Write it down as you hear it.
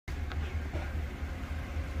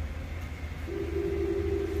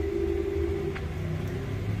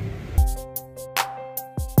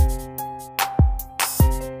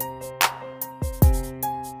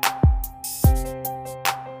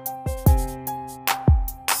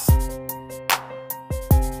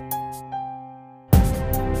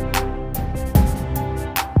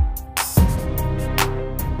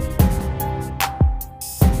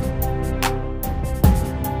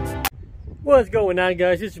What's going on,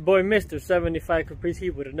 guys? It's your boy Mr. 75 Caprice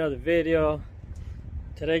here with another video.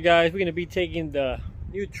 Today, guys, we're going to be taking the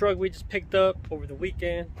new truck we just picked up over the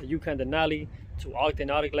weekend, the Yukon Denali, to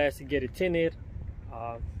Ogden Auto Glass to get it tinted.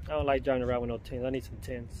 I don't like driving around with no tints. I need some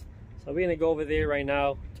tints. So we're going to go over there right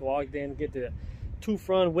now to Ogden, get the two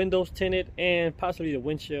front windows tinted and possibly the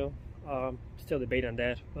windshield. Still debating on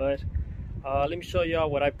that, but let me show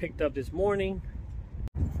y'all what I picked up this morning.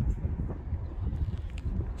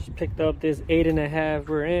 Just picked up this 8.5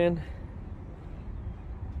 rear end.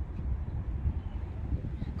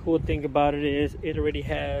 Cool thing about it is it already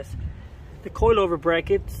has the coilover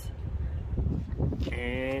brackets,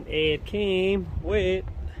 and it came with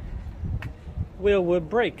Wilwood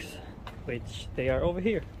brakes, which they are over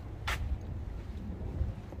here.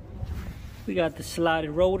 We got the slided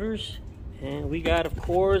rotors, and we got, of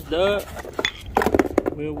course, the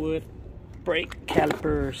Wilwood brake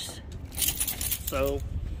calipers. So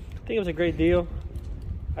I think it was a great deal.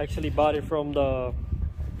 I actually bought it from the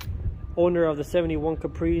owner of the 71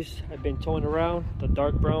 Caprice I've been towing around, the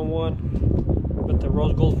dark brown one with the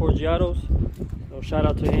rose gold Forgiatos. So shout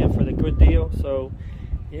out to him for the good deal. So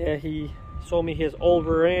yeah, he sold me his old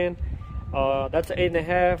rear end. That's an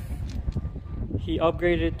 8.5. He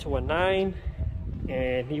upgraded to a 9,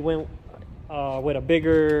 and he went with a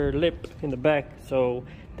bigger lip in the back. So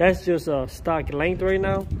that's just a stock length right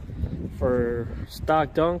now for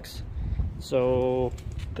stock dunks. So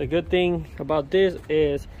the good thing about this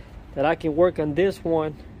is that I can work on this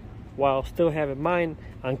one while still having mine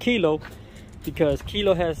on Kilo, because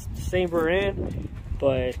Kilo has the same rear end,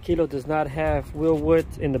 but Kilo does not have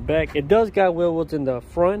Wilwoods in the back. It does got Wilwoods in the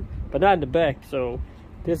front, but not in the back. So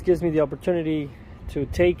this gives me the opportunity to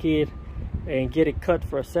take it and get it cut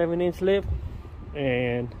for a 7-inch lip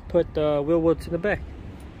and put the Wilwoods in the back.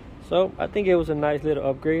 So I think it was a nice little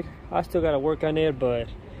upgrade. I still got to work on it, but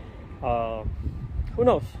who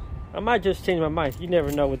knows? I might just change my mind. You never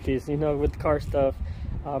know with this, you know, with car stuff.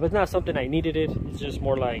 But it's not something I needed it. It's just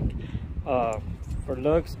more like for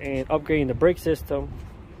looks and upgrading the brake system,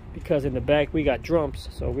 because in the back we got drums,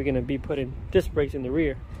 so we're gonna be putting disc brakes in the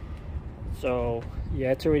rear. So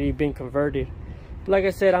yeah, it's already been converted. But like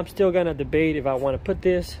I said, I'm still gonna debate if I want to put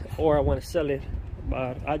this or I want to sell it.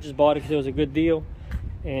 But I just bought it because it was a good deal,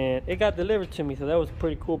 and it got delivered to me, so that was a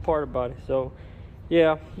pretty cool part about it. So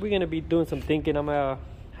yeah, we're gonna be doing some thinking. I'm gonna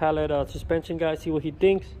holler at suspension guy, see what he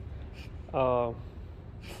thinks,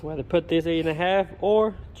 whether put this 8.5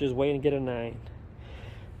 or just wait and get a 9.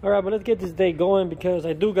 All right, but let's get this day going, because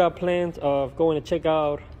I do got plans of going to check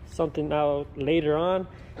out something out later on.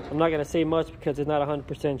 I'm not gonna say much because it's not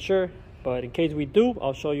 100% sure, but in case we do,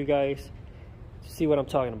 I'll show you guys to see what I'm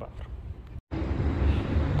talking about.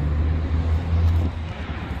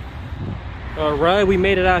 All right, we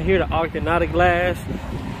made it out here to Ogden Auto Glass,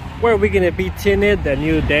 where we're gonna be tinted the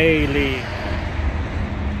new Daily.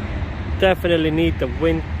 Definitely need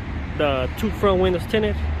the two front windows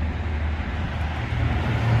tinted,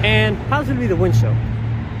 and possibly the windshield.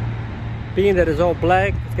 Being that it's all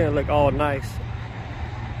black, it's gonna look all nice.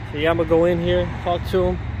 So yeah, I'm gonna go in here, talk to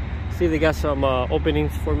them, see if they got some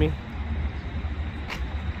openings for me.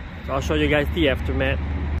 So I'll show you guys the aftermath.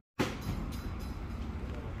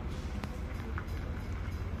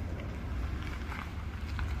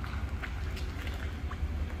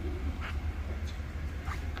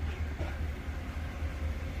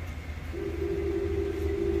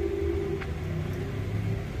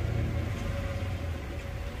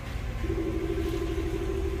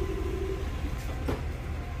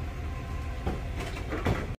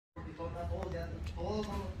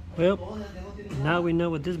 Well, now we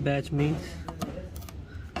know what this badge means.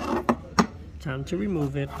 Time to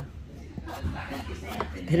remove it.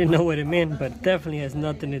 Didn't know what it meant, but definitely has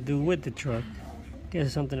nothing to do with the truck. Guess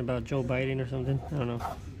it's something about Joe Biden or something. I don't know.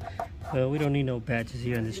 Well, we don't need no badges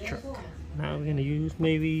here on this truck. Now we're gonna use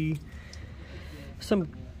maybe some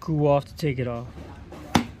glue off to take it off,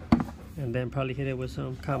 and then probably hit it with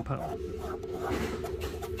some compound.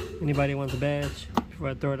 Anybody want the badge before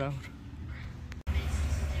I throw it out?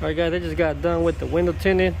 Alright guys, I just got done with the window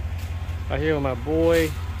tinted. Out here with my boy.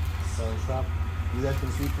 So stop. You guys can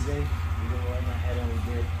see today.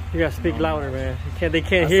 You gotta speak louder, man. They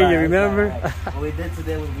can't hear you, remember? What we did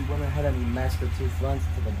today was we went ahead and we matched the two fronts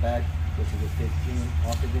to the back, which is a 15.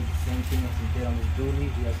 Also did the same thing as we did on this dually.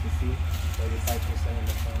 You guys can see 35% in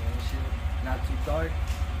the front windshield. Not too dark.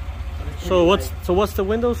 So what's the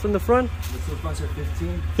windows in the front? The two fronts are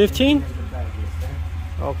 15. 15? 15 is the back, yes,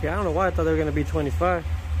 sir. Okay, I don't know why I thought they were gonna be 25.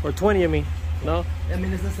 Or 20, I mean. No? I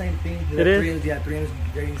mean, it's the same thing. It is? Yeah, 3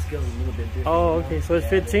 grading scale is a little bit different. Oh, okay. So it's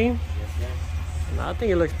 15? Yes, sir. No, I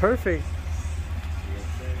think it looks perfect. Yes,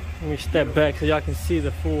 sir. Let me step back so y'all can see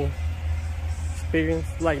the full experience.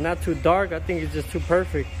 Like not too dark. I think it's just too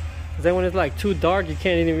perfect. Cause then when it's like too dark, you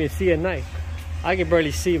can't even see at night. I can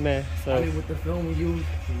barely see, man. So I mean, with the film we use,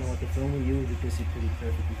 with the film we use, you can see pretty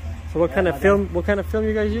perfectly fine. So what kind of film? What kind of film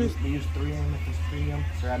you guys use? We use 3M. It's 3M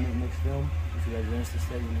ceramic mixed film. If you guys are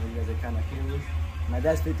interested, you guys are kind of curious. My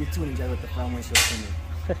dad's 52 and he just with the film windshield for me.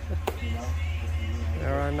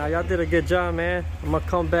 All right, now y'all did a good job, man. I'm gonna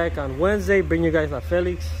come back on Wednesday, bring you guys La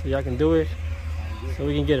Felix, so y'all can do it, so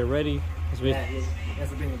we can get it ready. Yeah, he has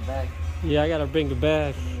to bring it back. Yeah, I gotta bring it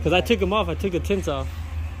back, cause I took them off. I took the tints off.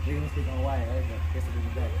 You're gonna speak on why, right? But he has to bring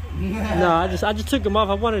it back. No, I just took them off.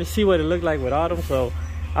 I wanted to see what it looked like without them, so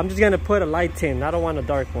I'm just gonna put a light tint. I don't want a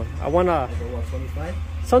dark one. I want a what, 25?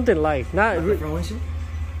 something light, not. The front windshield?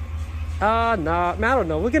 Nah, man, I don't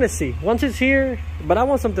know. We're gonna see once it's here, but I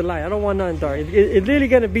want something light. I don't want nothing dark. It's really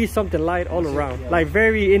gonna be something light all around, yeah. like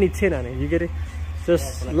very any tint on it. You get it?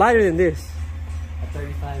 Just like lighter than this. At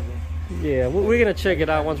 35, man. Yeah, we're gonna check it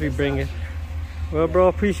out once we bring it. Well, bro,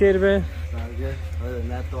 appreciate it, man. Sounds good. Other than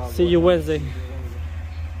that, though, See you Wednesday.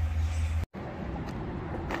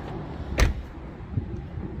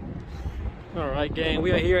 All right, gang,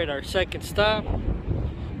 we are here at our second stop.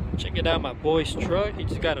 Check it out, my boy's truck. He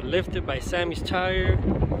just got it lifted by Sammy's Tire.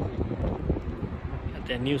 Got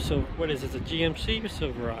that new what is this, a GMC or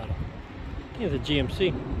Silverado? I think it's a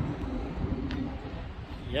GMC.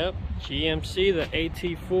 Yep, GMC, the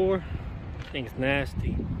AT4. Thing's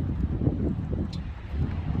nasty.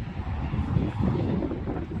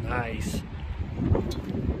 Nice.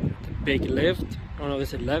 The big lift. I don't know if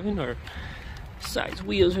it's 11 or size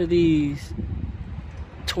wheels are these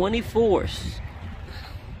 24s.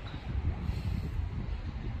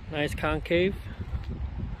 Nice concave.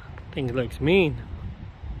 Thing looks mean.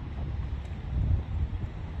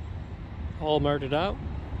 All murdered out.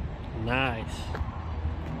 Nice.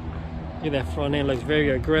 Look at that front end, looks very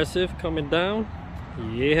aggressive coming down.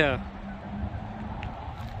 Yeah.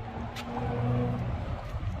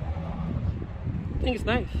 I think it's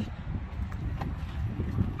nice.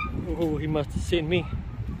 Oh, he must have seen me.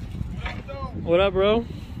 What up, bro?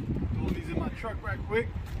 Throwing these in my truck right quick.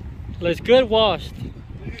 Looks good washed.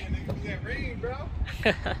 Yeah, nigga, that rain, bro.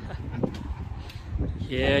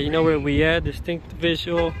 Yeah, you know where we at? Distinct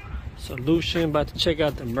Visual Solution. About to check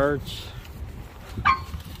out the merch.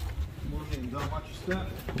 Morning, don't watch your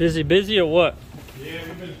stuff. Busy or what? Yeah,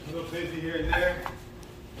 we've been a little busy here and there.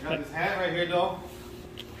 I got this hat right here though,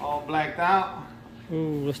 all blacked out.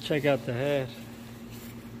 Ooh, let's check out the hat.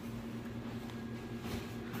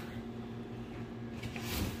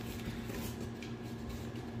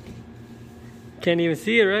 Can't even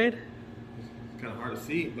see it, right? It's kind of hard to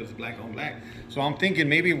see, but it's black on black. So I'm thinking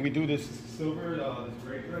maybe we do this silver, this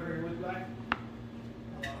gray color here with black.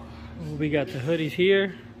 We got the hoodies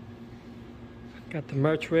here. Got the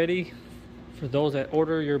merch ready. For those that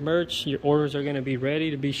order your merch, your orders are gonna be ready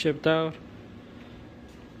to be shipped out.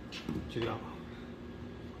 Check it out.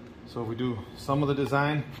 So if we do some of the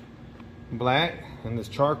design black and this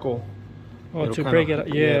charcoal. Oh, to break it up,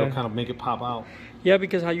 yeah. It'll kind of make it pop out. Yeah,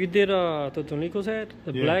 because how you did Totonico's hat,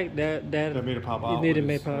 the black, that made it pop out. You needed to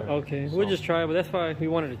make pop. Okay, so, we'll just try it, but that's why we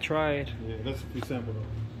wanted to try it. Yeah, that's a free sample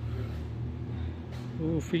though.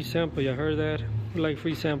 Ooh, free sample, you heard that? We like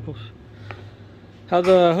free samples. How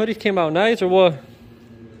the hoodies came out, nice or what? Yeah,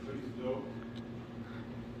 hoodie's dope.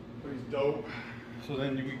 Hoodie's dope. So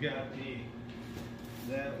then we got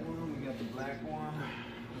that one, we got the black one.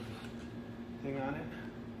 Thing on it.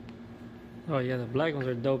 Oh yeah, the black ones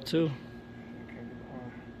are dope too.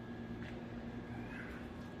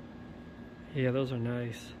 Yeah, those are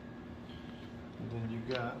nice. And then you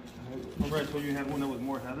got, remember I told you you had one that was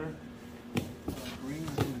more heather? Green, I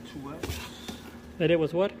think the 2X. That it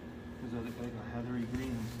was what? There's like a heathery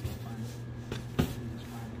green.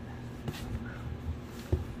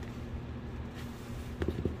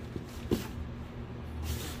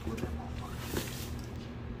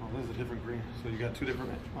 Oh, there's a different green. So you got two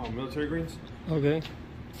different military greens? Okay.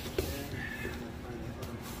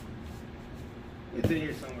 It's in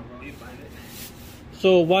here somewhere, bro. You find it.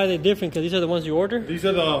 So why are they different? Because these are the ones you order? These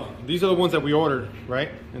are the ones that we ordered, right?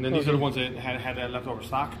 And then these are the ones that had that leftover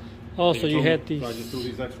stock. Oh, so you had these. So I just threw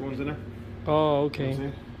these extra ones in there. Oh, okay. You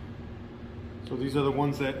know so these are the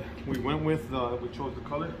ones that we went with. We chose the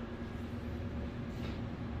color.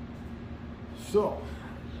 So.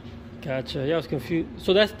 Gotcha. Yeah, I was confused.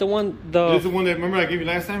 So that's the one. This is the one that remember I gave you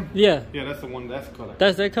last time. Yeah. Yeah, that's the one. That's the color.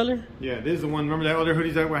 That's that color. Yeah, this is the one. Remember that other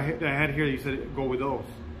hoodies that I had here? You said go with those.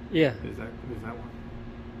 Yeah. Is that one?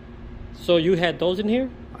 So you had those in here?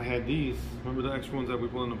 I had these. Remember the extra ones that we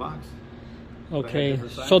put in the box? Okay.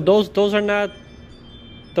 So those are not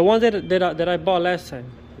The one that I bought last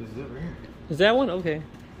time. This is it right here. Is that one? Okay.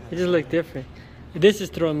 It just looked different. This is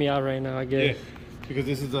throwing me out right now, I guess. Yeah, because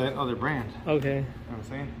this is the other brand. Okay. You know what I'm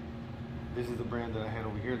saying? This is the brand that I had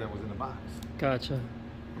over here that was in the box. Gotcha.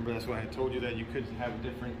 Remember, that's why I told you that you could have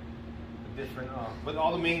different, but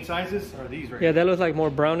all the main sizes are these right Yeah, here. that looks like more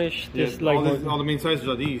brownish. Yeah, This like all the main sizes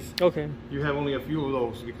are these. Okay. You have only a few of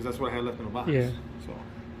those because that's what I had left in the box. Yeah. So.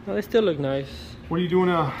 Well, they still look nice. What are you doing?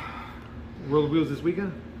 Roll the wheels this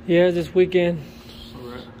weekend? Yeah, this weekend. All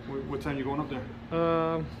right. What time you going up there?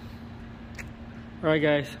 All right,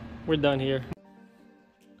 guys, we're done here.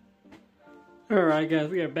 All right, guys,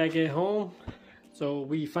 we are back at home. So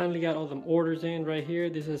we finally got all them orders in right here.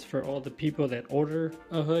 This is for all the people that order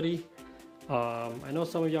a hoodie. I know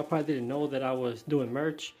some of y'all probably didn't know that I was doing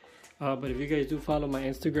merch, but if you guys do follow my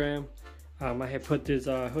Instagram, I had put this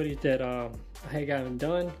hoodies that I had gotten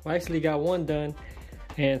done. Well, I actually got one done,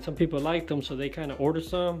 and some people liked them, so they kind of ordered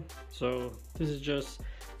some. So this is just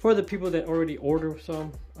for the people that already ordered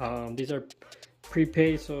some. These are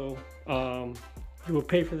prepaid, so you will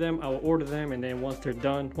pay for them. I will order them, and then once they're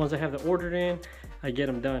done, once I have the order in, I get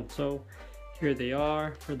them done. So here they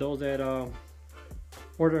are. For those that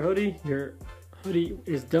order a hoodie, your hoodie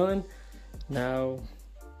is done. Now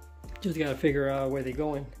just gotta figure out where they're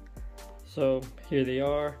going. So here they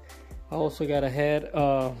are. I also got a hat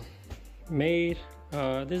made.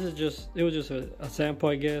 This is just, it was just a sample,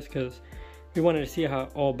 I guess, because we wanted to see how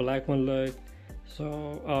all black one looked.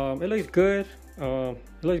 So it looks good. It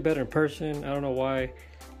looks better in person. I don't know why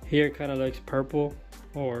here it kind of looks purple,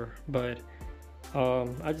 but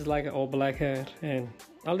I just like an all black hat, and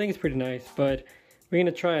I think it's pretty nice. But we're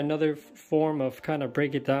gonna try another form of kind of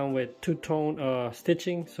break it down with two-tone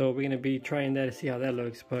stitching. So we're gonna be trying that to see how that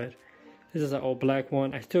looks. But this is an all black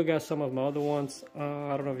one. I still got some of my other ones.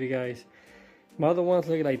 I don't know if you guys, my other ones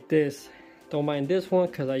look like this. Don't mind this one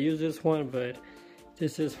because I use this one, but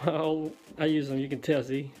this is how I use them. You can tell,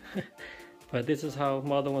 see. But this is how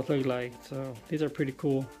my other ones look like. So these are pretty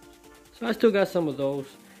cool. So I still got some of those.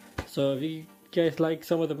 So if you guys like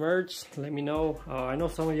some of the merch, let me know. I know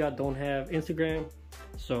some of y'all don't have Instagram,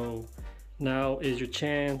 so now is your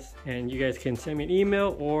chance, and you guys can send me an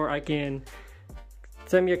email, or I can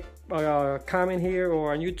send me a comment here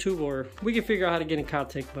or on YouTube, or we can figure out how to get in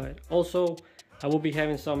contact. But also I will be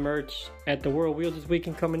having some merch at the World Wheels this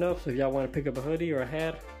weekend coming up, so if y'all want to pick up a hoodie or a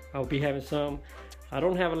hat, I'll be having some. I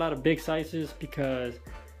don't have a lot of big sizes because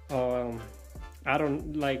I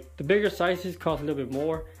don't like, the bigger sizes cost a little bit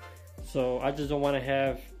more, so I just don't want to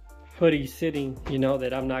have hoodies sitting, you know,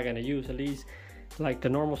 that I'm not gonna use. At least like the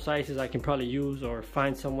normal sizes I can probably use, or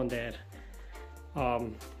find someone that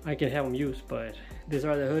I can have them use. But these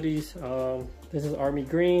are the hoodies. This is army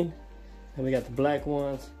green, and we got the black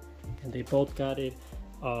ones, and they both got it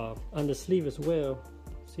on the sleeve as well.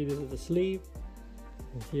 See, this is the sleeve,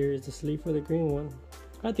 and here is the sleeve for the green one.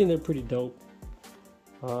 I think they're pretty dope.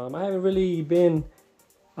 I haven't really been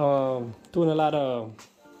doing a lot of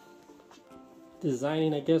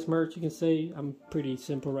designing, I guess, merch, you can say. I'm pretty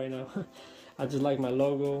simple right now. I just like my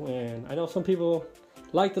logo, and I know some people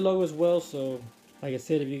like the logo as well. So like I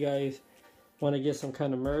said, if you guys want to get some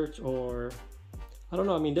kind of merch, or I don't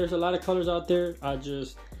know, I mean, there's a lot of colors out there.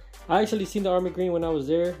 I actually seen the army green when I was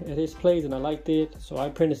there at his place, and I liked it, so I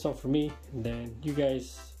printed some for me. And then you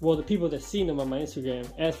guys, well, the people that seen them on my Instagram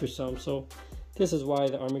asked for some, so this is why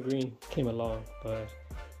the army green came along. But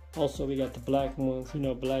also we got the black ones. You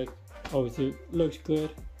know, black obviously looks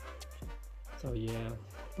good, so yeah.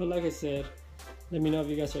 But like I said, let me know if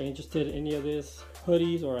you guys are interested in any of this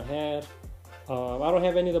hoodies or a hat. I don't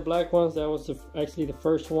have any of the black ones. That was actually the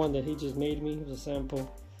first one that he just made me. It was a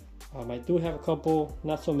sample. I do have a couple,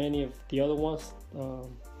 not so many of the other ones,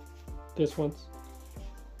 this ones.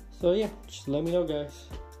 So yeah, just let me know, guys.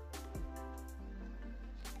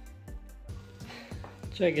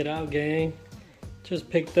 Check it out, gang. Just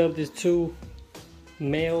picked up these two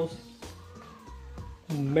males,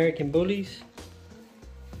 American Bullies.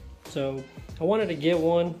 So I wanted to get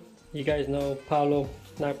one. You guys know Paulo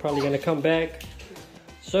not probably gonna come back,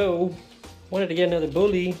 so wanted to get another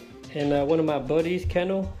bully. And one of my buddies,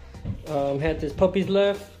 Kendall, had his puppies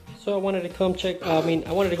left, so I wanted to come check. I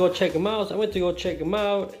wanted to go check them out. So I went to go check them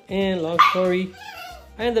out, and long story,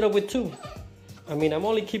 I ended up with two. I mean, I'm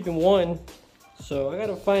only keeping one, so I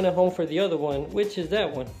gotta find a home for the other one, which is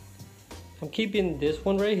that one. I'm keeping this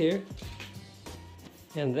one right here,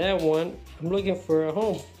 and that one I'm looking for a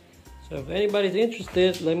home. So if anybody's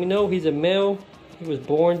interested, let me know. He's a male. He was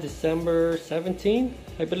born December 17,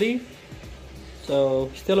 I believe.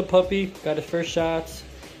 So still a puppy, got his first shots.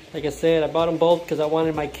 Like I said, I bought them both because I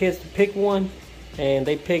wanted my kids to pick one, and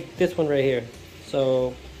they picked this one right here.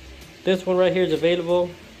 So this one right here is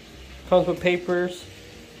available. Comes with papers.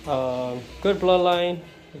 Good bloodline.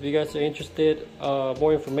 If you guys are interested,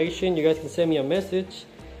 more information, you guys can send me a message.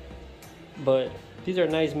 But these are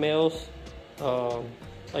nice males.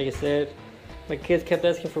 Like I said, my kids kept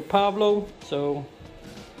asking for Pablo, so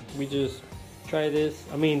we just try this.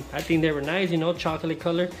 I mean, I think they were nice, you know, chocolate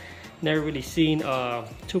color. Never really seen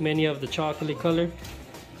too many of the chocolate color,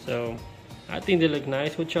 so I think they look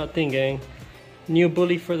nice. What y'all think, gang? New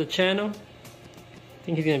bully for the channel. I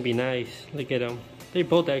think he's gonna be nice. Look at him. They're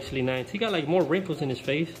both actually nice. He got like more wrinkles in his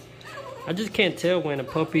face. I just can't tell when a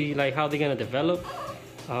puppy, like how they're gonna develop.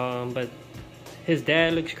 But his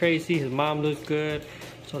dad looks crazy. His mom looks good.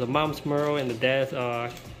 So the mom's Merle and the dad's, I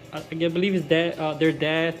believe his dad, their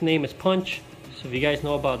dad's name is Punch. So if you guys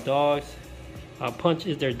know about dogs, Punch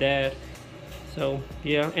is their dad. So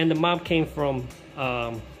yeah, and the mom came from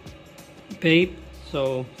Babe.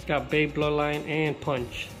 So it's got Babe bloodline and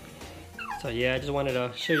Punch. So yeah, I just wanted to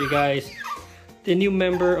show you guys the new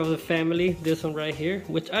member of the family, this one right here,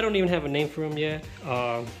 which I don't even have a name for him yet.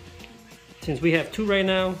 Since we have two right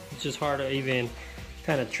now, it's just hard to even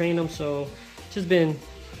kind of train them. So just been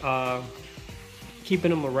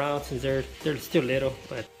keeping them around since they're still little,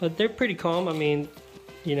 but they're pretty calm. I mean,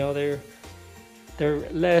 you know, they're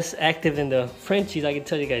less active than the Frenchies, I can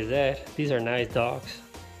tell you guys that. These are nice dogs.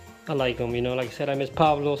 I like them, you know. Like I said, I miss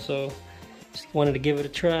Pablo, so just wanted to give it a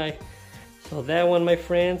try. So that one, my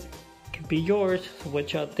friends, could be yours. So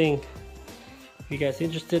what y'all think? If you guys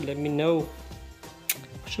interested, let me know.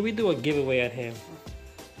 Should we do a giveaway at him?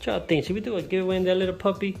 What y'all think? Should we do a giveaway in that little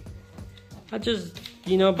puppy? I just,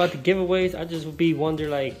 you know, about the giveaways, I just would be wonder,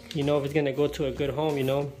 like, you know, if it's gonna go to a good home, you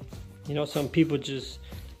know. You know, some people just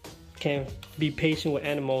can't be patient with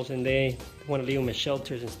animals and they want to leave them in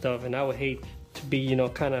shelters and stuff, and I would hate to be, you know,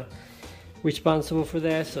 kind of responsible for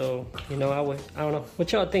that. So, you know, I don't know. What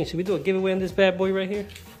y'all think? Should we do a giveaway on this bad boy right here?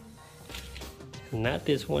 Not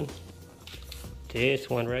this one. This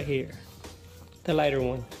one right here. The lighter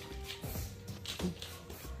one.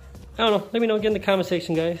 I don't know. Let me know again in the comment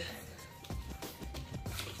section, guys.